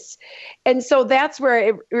space. And so that's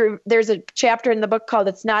where there's a chapter in the book called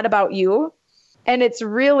It's Not About You. And it's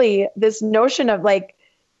really this notion of like,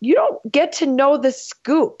 you don't get to know the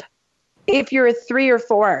scoop if you're a 3 or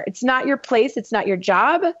 4. It's not your place. It's not your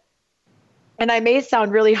job. And I may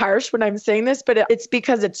sound really harsh when I'm saying this, but it's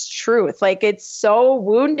because it's truth. Like it's so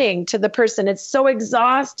wounding to the person. It's so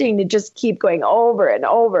exhausting to just keep going over and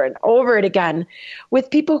over and over it again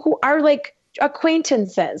with people who are like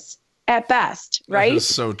acquaintances at best, right? That is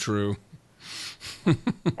so true.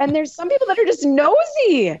 And there's some people that are just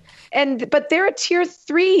nosy, but they're a tier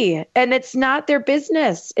 3 and it's not their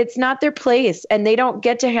business. It's not their place and they don't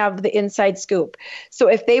get to have the inside scoop. So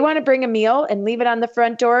if they want to bring a meal and leave it on the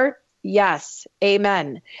front door, yes,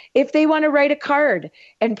 amen. If they want to write a card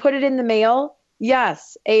and put it in the mail,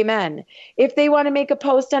 yes, amen. If they want to make a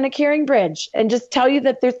post on a Caring Bridge and just tell you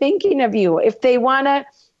that they're thinking of you, if they want to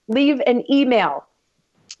leave an email,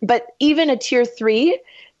 but even a tier 3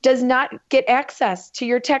 does not get access to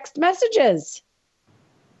your text messages.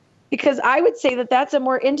 Because I would say that that's a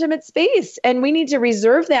more intimate space and we need to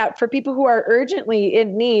reserve that for people who are urgently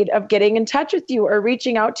in need of getting in touch with you or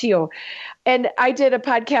reaching out to you. And I did a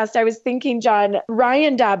podcast. I was thinking, John,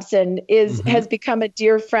 Ryan Dobson has become a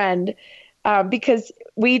dear friend because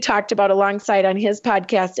we talked about alongside on his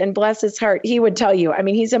podcast, and bless his heart, he would tell you, I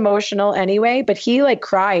mean, he's emotional anyway, but he like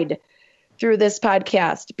cried through this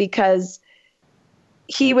podcast because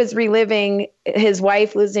he was reliving his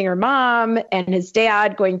wife losing her mom and his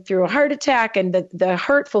dad going through a heart attack and the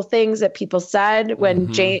hurtful things that people said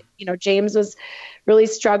when James was really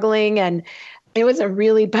struggling. And it was a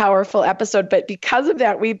really powerful episode. But because of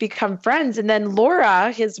that, we've become friends. And then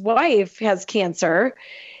Laura, his wife, has cancer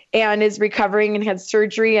and is recovering and had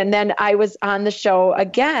surgery. And then I was on the show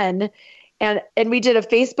again and we did a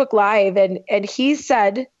Facebook Live and he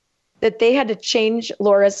said that they had to change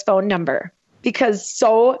Laura's phone number because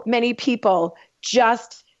so many people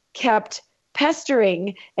just kept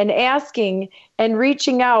pestering and asking and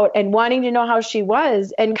reaching out and wanting to know how she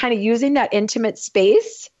was and kind of using that intimate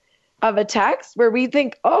space of a text where we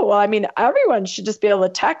think, oh, well, I mean, everyone should just be able to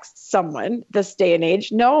text someone this day and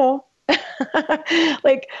age. No,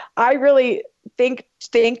 like I really think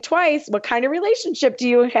twice. What kind of relationship do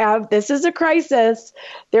you have? This is a crisis.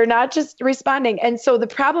 They're not just responding. And so the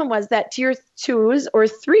problem was that tier 2s or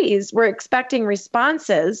 3s were expecting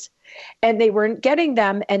responses and they weren't getting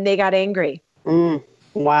them and they got angry.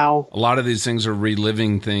 Wow. A lot of these things are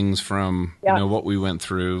reliving things from what we went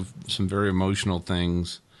through, some very emotional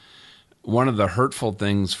things. One of the hurtful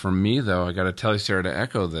things for me, though, I got to tell you, Sarah, to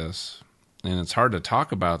echo this, and it's hard to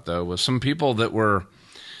talk about, though, was some people that were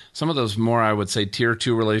some of those more, I would say, tier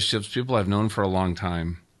 2 relationships, people I've known for a long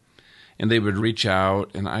time. and they would reach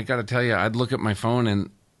out. And I got to tell you, I'd look at my phone and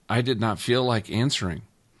I did not feel like answering.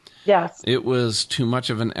 Yes. It was too much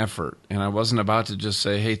of an effort. And I wasn't about to just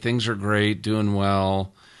say, hey, things are great, doing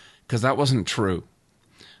well, because that wasn't true.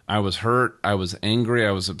 I was hurt. I was angry.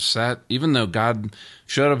 I was upset. Even though God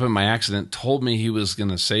showed up in my accident, told me he was going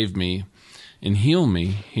to save me and heal me.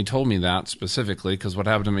 He told me that specifically because what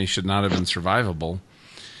happened to me should not have been survivable.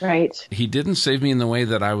 Right. He didn't save me in the way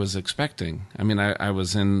that I was expecting. I mean, I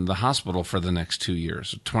was in the hospital for the next 2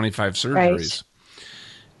 years, 25 surgeries. Right.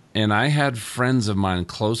 And I had friends of mine,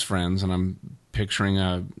 close friends, and I'm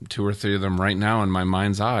picturing 2 or 3 of them right now in my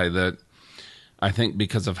mind's eye, that I think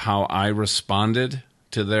because of how I responded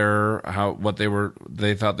to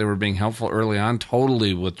they thought they were being helpful early on,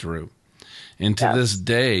 totally withdrew. And to this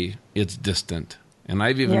day, it's distant. And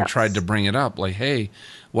I've even tried to bring it up, like, hey,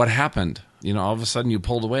 what happened? You know, all of a sudden you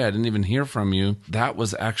pulled away. I didn't even hear from you. That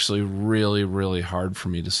was actually really, really hard for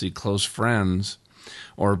me to see close friends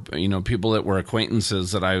or, you know, people that were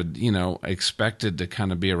acquaintances that I would, you know, expected to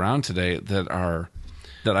kind of be around today that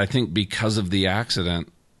I think because of the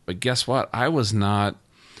accident. But guess what? I was not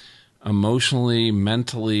emotionally,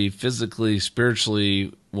 mentally, physically,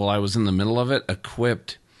 spiritually, while I was in the middle of it,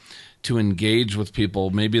 equipped to engage with people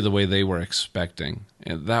maybe the way they were expecting.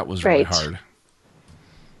 And that was really hard.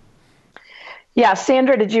 Yeah.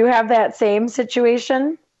 Sandra, did you have that same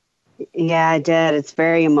situation? Yeah, I did. It's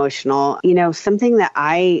very emotional. You know, something that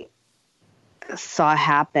I saw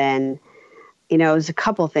happen, you know, it was a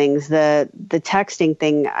couple things. The texting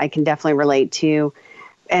thing I can definitely relate to.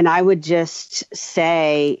 And I would just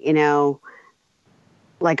say, you know,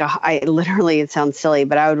 it sounds silly,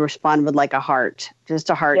 but I would respond with like a heart, just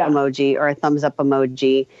a heart emoji or a thumbs up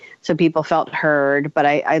emoji. So people felt heard, but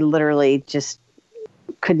I literally just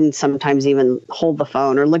couldn't sometimes even hold the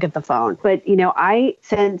phone or look at the phone. But, you know, I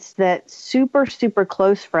sense that super, super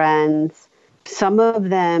close friends, some of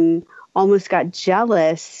them almost got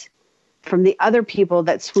jealous from the other people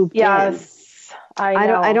that swooped in.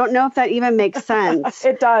 I don't know if that even makes sense.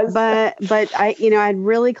 It does. But I, you know, I had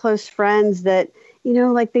really close friends that, you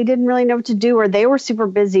know, like they didn't really know what to do, or they were super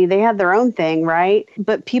busy. They had their own thing, right?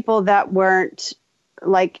 But people that weren't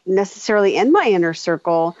like necessarily in my inner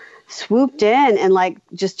circle swooped in and like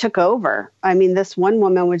just took over. I mean, this one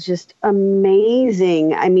woman was just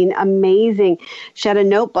amazing. I mean, amazing. She had a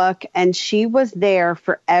notebook and she was there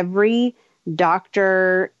for every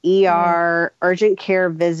doctor, ER, urgent care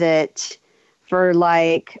visit for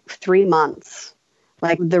like 3 months,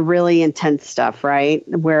 like the really intense stuff, right?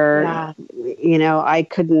 Where, you know,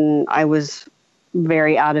 I was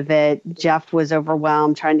very out of it. Jeff was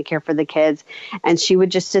overwhelmed trying to care for the kids. And she would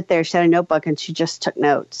just sit there. She had a notebook and she just took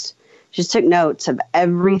notes. She just took notes of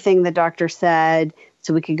everything the doctor said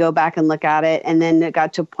so we could go back and look at it. And then it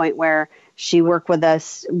got to a point where she worked with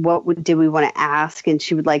us. Did we want to ask? And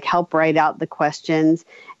she would like help write out the questions.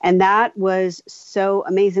 And that was so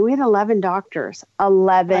amazing. We had 11 doctors. And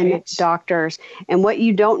what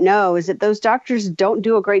you don't know is that those doctors don't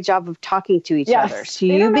do a great job of talking to each other. So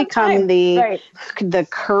you become the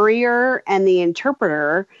courier and the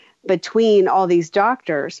interpreter between all these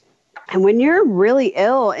doctors. And when you're really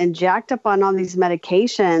ill and jacked up on all these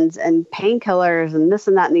medications and painkillers and this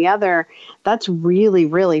and that and the other, that's really,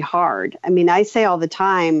 really hard. I mean, I say all the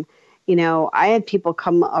time, you know, I had people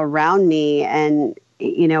come around me and,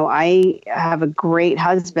 you know, I have a great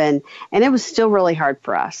husband and it was still really hard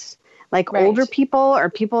for us. Like older people or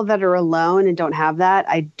people that are alone and don't have that,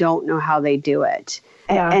 I don't know how they do it.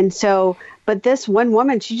 Yeah. And so, but this one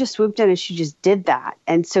woman, she just swooped in and she just did that.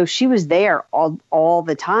 And so she was there all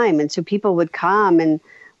the time. And so people would come and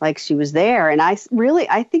like she was there. And I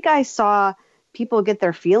think I saw people get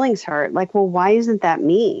their feelings hurt. Like, well, why isn't that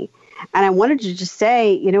me? And I wanted to just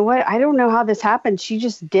say, you know what? I don't know how this happened. She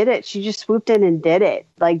just did it. She just swooped in and did it.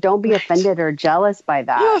 Like, don't be offended or jealous by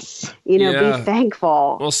that. Yes. You know, be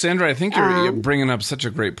thankful. Well, Sandra, I think you're bringing up such a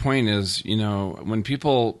great point is, you know, when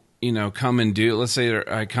people, you know, come and do, let's say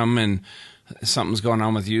I come and something's going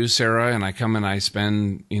on with you, Sarah, and I come and I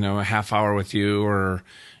spend, you know, a half hour with you or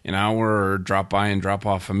an hour or drop by and drop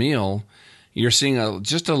off a meal, you're seeing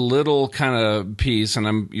just a little kind of piece,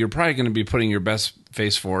 and you're probably going to be putting your best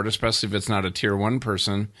face forward, especially if it's not a tier 1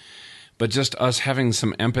 person, but just us having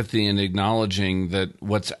some empathy and acknowledging that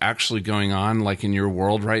what's actually going on, like in your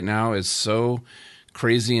world right now, is so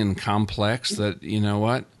crazy and complex that, you know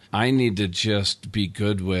what, I need to just be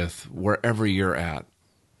good with wherever you're at.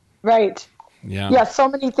 Right. Yeah, so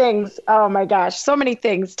many things. Oh my gosh, so many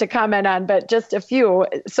things to comment on, but just a few.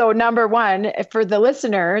 So number one, for the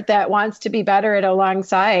listener that wants to be better at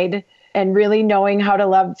alongside and really knowing how to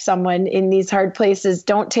love someone in these hard places,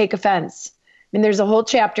 don't take offense. mean, there's a whole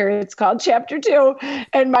chapter. It's called chapter 2.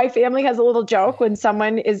 And my family has a little joke when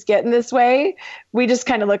someone is getting this way. We just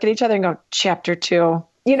kind of look at each other and go, chapter 2.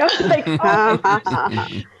 You know, like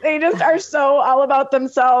they just are so all about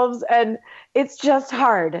themselves. And it's just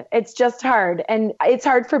hard. It's just hard. And it's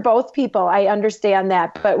hard for both people. I understand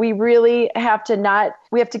that. But we really have to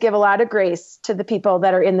give a lot of grace to the people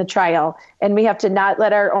that are in the trial. And we have to not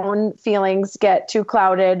let our own feelings get too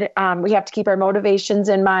clouded. We have to keep our motivations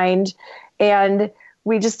in mind. And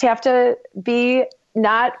we just have to be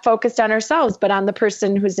not focused on ourselves, but on the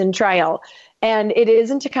person who's in trial. And it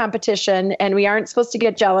isn't a competition, and we aren't supposed to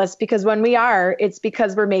get jealous, because when we are, it's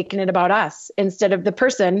because we're making it about us instead of the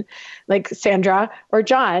person like Sandra or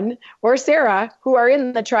John or Sarah who are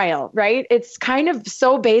in the trial, right? It's kind of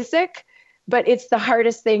so basic, but it's the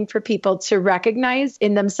hardest thing for people to recognize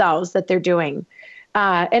in themselves that they're doing.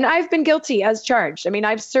 And I've been guilty as charged. I mean,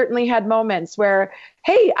 I've certainly had moments where,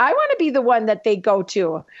 hey, I want to be the one that they go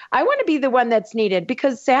to. I want to be the one that's needed,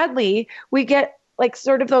 because sadly, we get like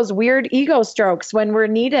sort of those weird ego strokes when we're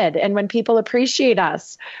needed and when people appreciate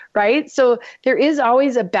us, right? So there is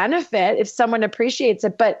always a benefit if someone appreciates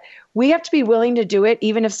it, but we have to be willing to do it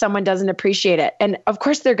even if someone doesn't appreciate it. And of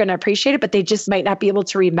course they're going to appreciate it, but they just might not be able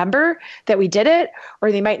to remember that we did it,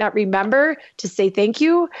 or they might not remember to say thank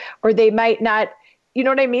you, or they might not, you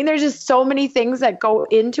know what I mean? There's just so many things that go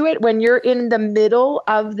into it. When you're in the middle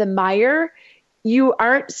of the mire, you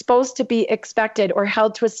aren't supposed to be expected or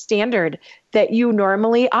held to a standard that you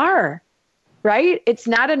normally are, right? It's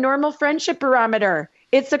not a normal friendship barometer.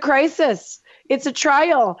 It's a crisis. It's a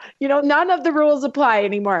trial. You know, none of the rules apply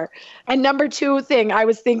anymore. And number 2 thing I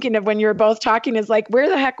was thinking of when you were both talking is like, where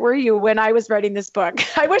the heck were you when I was writing this book?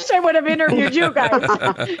 I wish I would have interviewed you guys,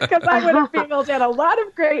 because I would have been able to add a lot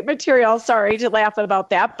of great material. Sorry to laugh about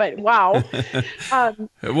that, but wow.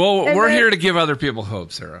 Well, we're here to give other people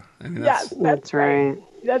hope, Sarah. I mean, that's right.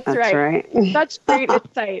 That's right. Such great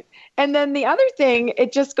insight. And then the other thing,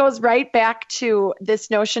 it just goes right back to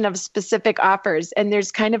this notion of specific offers. And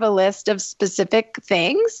there's kind of a list of specific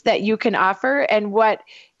things that you can offer. And what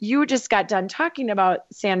you just got done talking about,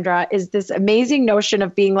 Sandra, is this amazing notion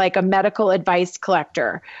of being like a medical advice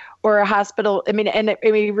collector or a hospital. I mean, and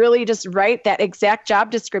we really just write that exact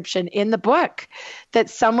job description in the book, that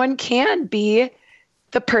someone can be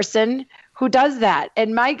the person who does that.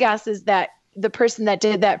 And my guess is that the person that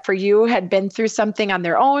did that for you had been through something on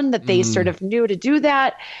their own, that they sort of knew to do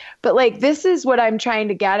that. But like, this is what I'm trying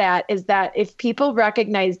to get at, is that if people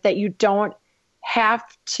recognize that you don't have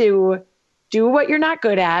to do what you're not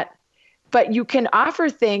good at, but you can offer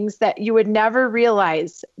things that you would never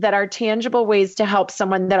realize that are tangible ways to help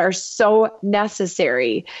someone that are so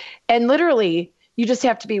necessary. And literally, you just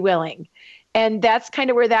have to be willing. And that's kind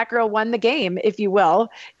of where that girl won the game, if you will,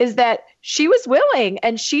 is that she was willing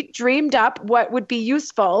and she dreamed up what would be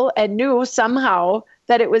useful and knew somehow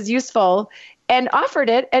that it was useful and offered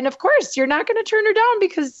it. And of course, you're not going to turn her down,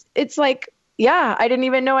 because it's like, yeah, I didn't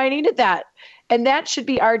even know I needed that. And that should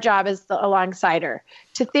be our job as the alongside her,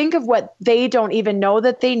 to think of what they don't even know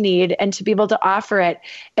that they need and to be able to offer it.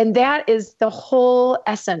 And that is the whole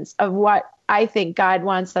essence of what I think God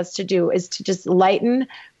wants us to do, is to just lighten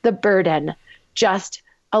the burden just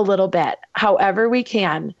a little bit, however we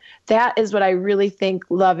can. That is what I really think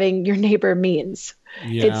loving your neighbor means.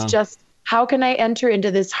 Yeah. It's just, how can I enter into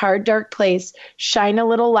this hard, dark place, shine a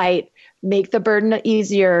little light, make the burden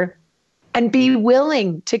easier, and be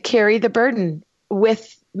willing to carry the burden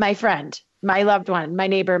with my friend, my loved one, my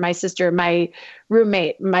neighbor, my sister, my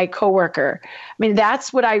roommate, my coworker. I mean,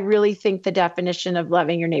 that's what I really think the definition of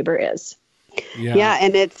loving your neighbor is. Yeah.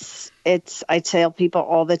 And it's, I tell people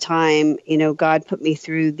all the time, you know, God put me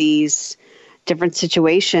through these different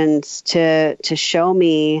situations to show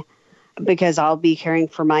me, because I'll be caring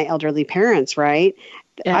for my elderly parents, right?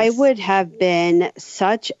 Yes. I would have been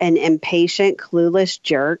such an impatient, clueless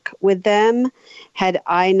jerk with them had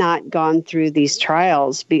I not gone through these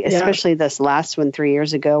trials, especially this last one 3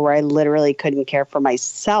 years ago, where I literally couldn't care for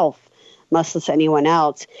myself, much less anyone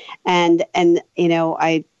else. And you know,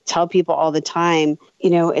 I tell people all the time, you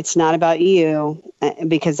know, it's not about you,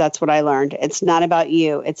 because that's what I learned. It's not about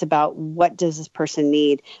you. It's about, what does this person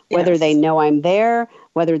need? Whether they know I'm there,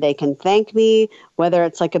 whether they can thank me, whether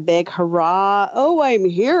it's like a big hurrah, oh, I'm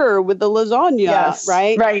here with the lasagna,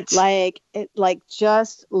 right? Right.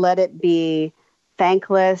 Just let it be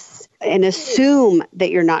thankless and assume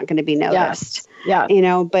that you're not going to be noticed. Yeah. You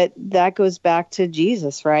know, but that goes back to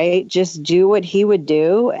Jesus, right? Just do what he would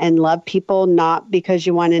do and love people, not because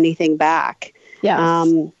you want anything back. Yeah.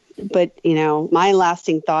 But, you know, my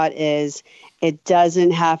lasting thought is, it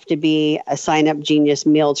doesn't have to be a sign up genius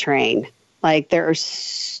meal train. Like there are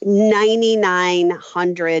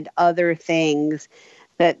 9,900 other things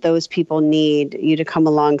that those people need you to come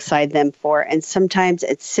alongside them for. And sometimes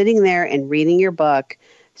it's sitting there and reading your book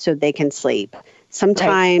so they can sleep.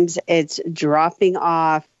 Sometimes it's dropping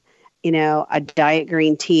off, a diet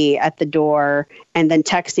green tea at the door and then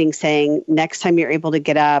texting saying, next time you're able to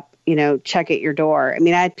get up, check at your door. I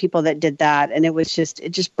mean, I had people that did that, and it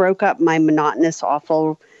just broke up my monotonous,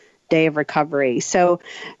 awful day of recovery. So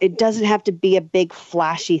it doesn't have to be a big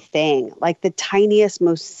flashy thing, like the tiniest,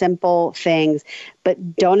 most simple things,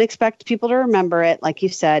 but don't expect people to remember it, like you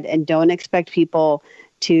said, and don't expect people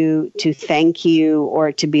to thank you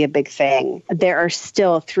or to be a big thing. There are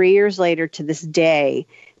still 3 years later to this day,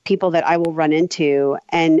 people that I will run into.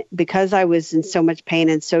 And because I was in so much pain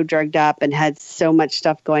and so drugged up and had so much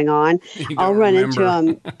stuff going on, I'll run into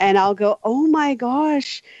them and I'll go, oh my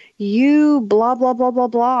gosh, you blah, blah, blah, blah,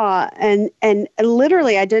 blah. And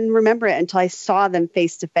literally I didn't remember it until I saw them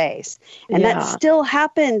face to face. And that still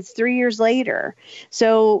happens 3 years later.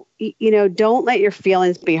 So, don't let your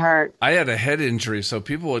feelings be hurt. I had a head injury, so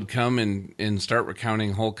people would come and start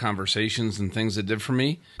recounting whole conversations and things it did for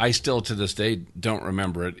me. I still to this day don't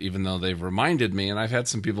remember it, even though they've reminded me. And I've had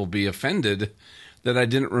some people be offended that I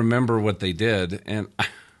didn't remember what they did. And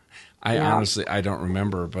I honestly, I don't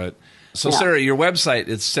remember, but... So, Sarah, your website,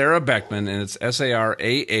 it's Sarah Beckman, and it's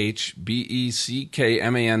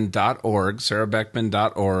SarahBeckman.org,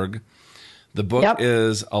 sarahbeckman.org. The book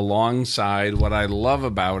is alongside. What I love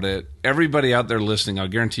about it, everybody out there listening, I'll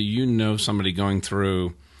guarantee you know somebody going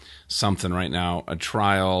through something right now, a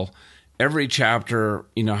trial. Every chapter,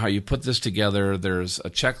 how you put this together, there's a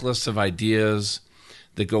checklist of ideas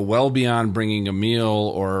that go well beyond bringing a meal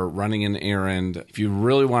or running an errand. If you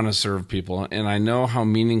really want to serve people, and I know how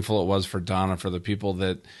meaningful it was for Donna, for the people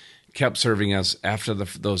that kept serving us after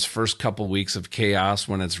those first couple weeks of chaos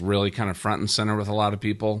when it's really kind of front and center with a lot of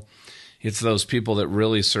people. It's those people that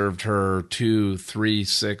really served her 2, 3,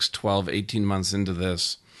 6, 12, 18 months into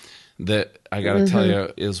this that I got to tell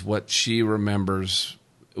you is what she remembers.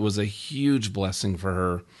 It was a huge blessing for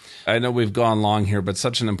her. I know we've gone long here, but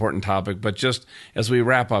such an important topic. But just as we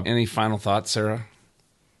wrap up, any final thoughts, Sarah?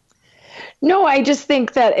 No, I just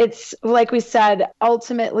think that it's, like we said,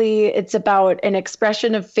 ultimately it's about an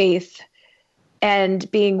expression of faith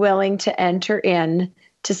and being willing to enter in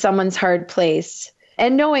to someone's hard place.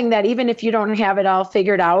 And knowing that even if you don't have it all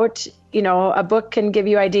figured out, a book can give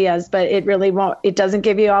you ideas, but it really won't. It doesn't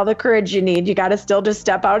give you all the courage you need. You got to still just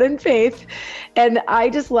step out in faith. And I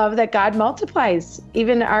just love that God multiplies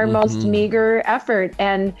even our most meager effort.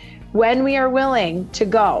 And when we are willing to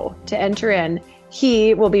go, to enter in,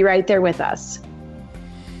 He will be right there with us.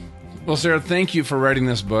 Well, Sarah, thank you for writing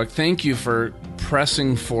this book. Thank you for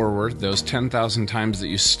pressing forward those 10,000 times that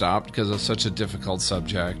you stopped because it's such a difficult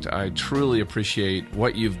subject. I truly appreciate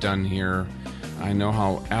what you've done here. I know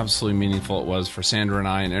how absolutely meaningful it was for Sandra and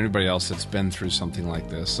I and everybody else that's been through something like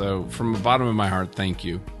this. So from the bottom of my heart, thank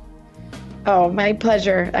you. Oh, my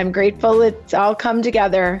pleasure. I'm grateful it's all come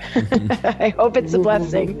together. I hope it's a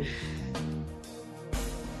blessing.